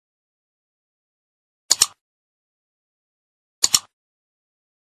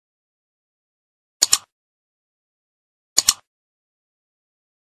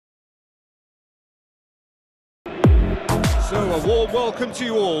So a warm welcome to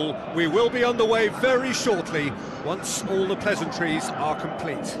you all. We will be on the way very shortly, once all the pleasantries are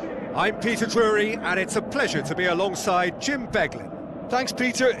complete. I'm Peter Drury, and it's a pleasure to be alongside Jim Beglin. Thanks,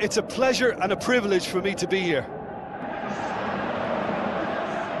 Peter. It's a pleasure and a privilege for me to be here.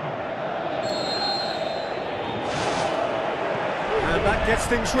 And that gets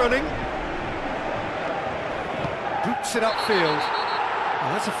things running. Boots it upfield.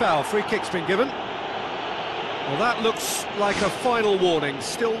 Well, that's a foul. Free kick's been given. Well, that looks like a final warning.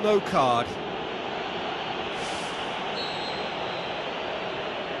 Still no card.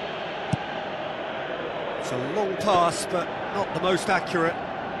 It's a long pass, but not the most accurate.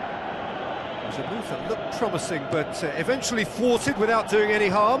 It was a move that looked promising, but eventually thwarted without doing any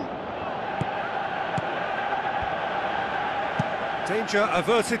harm. Danger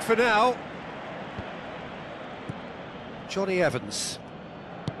averted for now. Johnny Evans.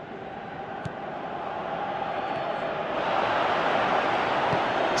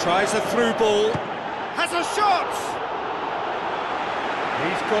 Tries a through ball. Has a shot!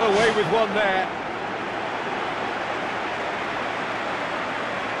 He's got away with one there.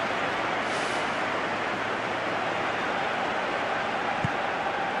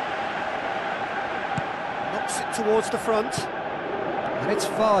 Knocks it towards the front. And it's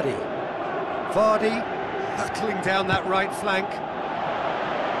Vardy. Vardy hurtling down that right flank.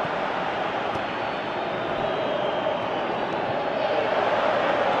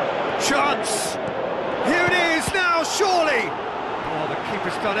 Chance! Here it is now, surely! Oh, the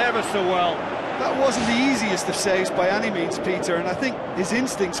keeper's done ever so well. That wasn't the easiest of saves by any means, Peter, and I think his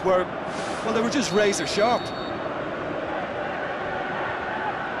instincts were, well, they were just razor sharp.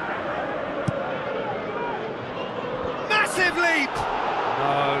 Massive leap!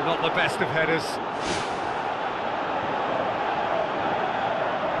 No, not the best of headers.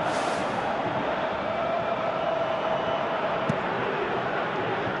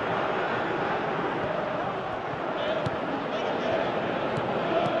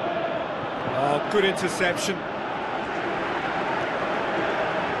 Oh, good interception.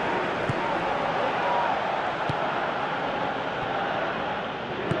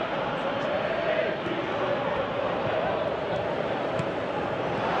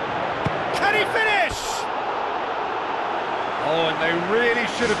 Can he finish? Oh, and they really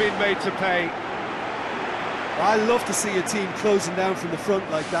should have been made to pay. I love to see a team closing down from the front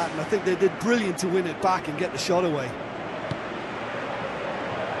like that, and I think they did brilliant to win it back and get the shot away.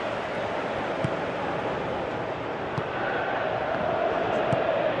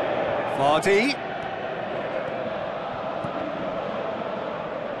 Vardy.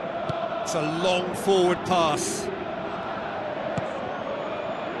 It's a long forward pass.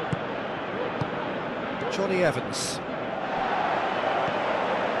 Johnny Evans.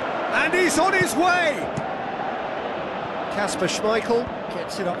 And he's on his way! Kasper Schmeichel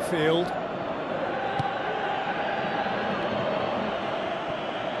gets it upfield.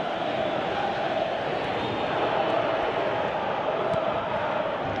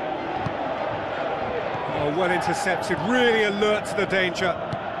 Oh, well intercepted, really alert to the danger.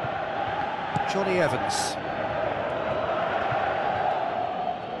 Johnny Evans.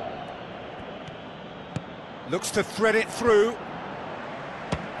 Looks to thread it through.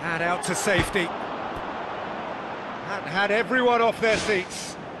 And out to safety. That had everyone off their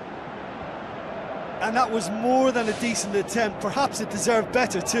seats. And that was more than a decent attempt. Perhaps it deserved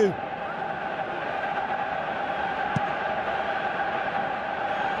better too.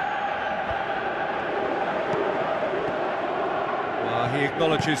 He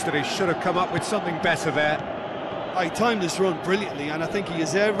acknowledges that he should have come up with something better there. He timed this run brilliantly, and I think he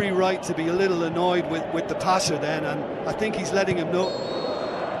has every right to be a little annoyed with the passer then, and I think he's letting him know.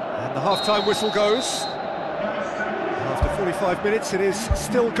 And the half-time whistle goes. After 45 minutes, it is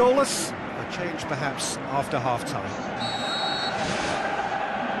still goalless. A change perhaps after half-time.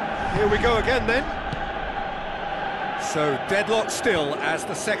 Here we go again then. So deadlock still as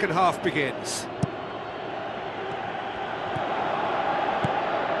the second half begins.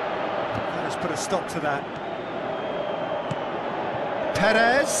 Let's put a stop to that.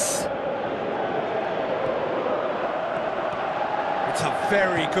 Perez. It's a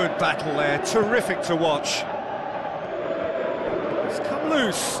very good battle there, terrific to watch. He's come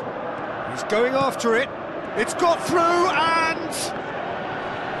loose, he's going after it, it's got through and...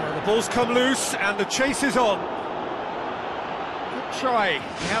 Well, the ball's come loose and the chase is on. Good try,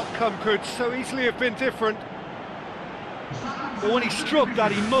 the outcome could so easily have been different. But when he struck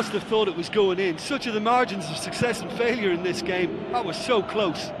that, he must have thought it was going in. Such are the margins of success and failure in this game. That was so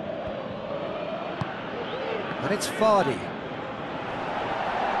close. And it's Vardy.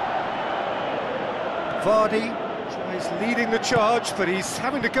 Vardy tries He's leading the charge, but he's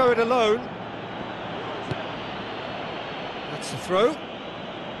having to go it alone. That's the throw.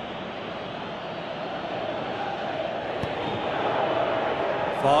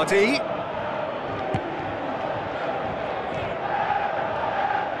 Vardy.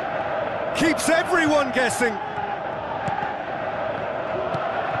 Keeps everyone guessing.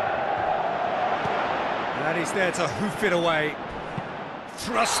 And he's there to hoof it away.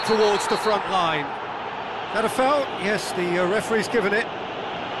 Thrust towards the front line. That a foul? Yes, the referee's given it.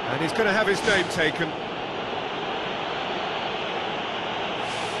 And he's going to have his name taken.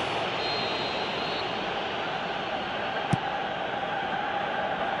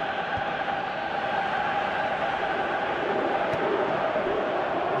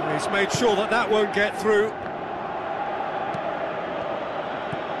 He's made sure that that won't get through.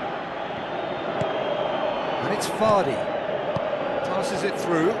 And it's Vardy. Passes it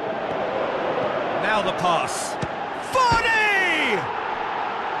through. Now the pass. Vardy!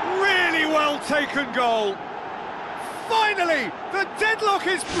 Really well taken goal. Finally, the deadlock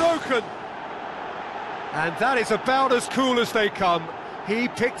is broken. And that is about as cool as they come. He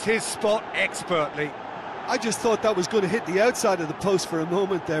picked his spot expertly. I just thought that was going to hit the outside of the post for a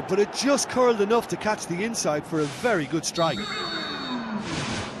moment there, but it just curled enough to catch the inside for a very good strike.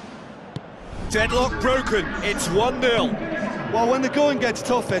 Deadlock broken, it's 1-0. Well, when the going gets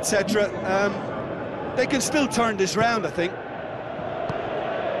tough, etc., they can still turn this round, I think.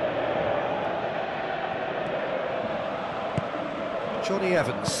 Johnny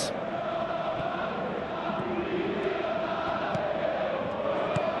Evans.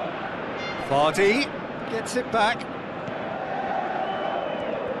 Vardy gets it back.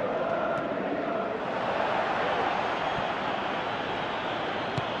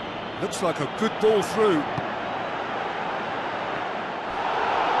 Looks like a good ball through.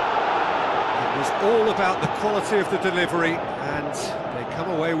 It was all about the quality of the delivery, and they come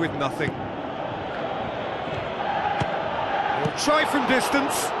away with nothing. He'll try from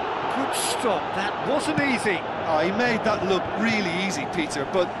distance. Good stop, that wasn't easy. Oh, he made that look really easy, Peter,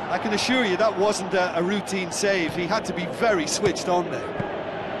 but I can assure you that wasn't a routine save. He had to be very switched on there.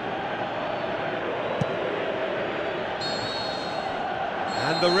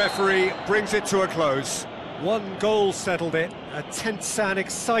 And the referee brings it to a close. One goal settled it, a tense and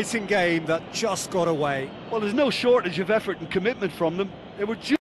exciting game that just got away. Well, there's no shortage of effort and commitment from them. They were just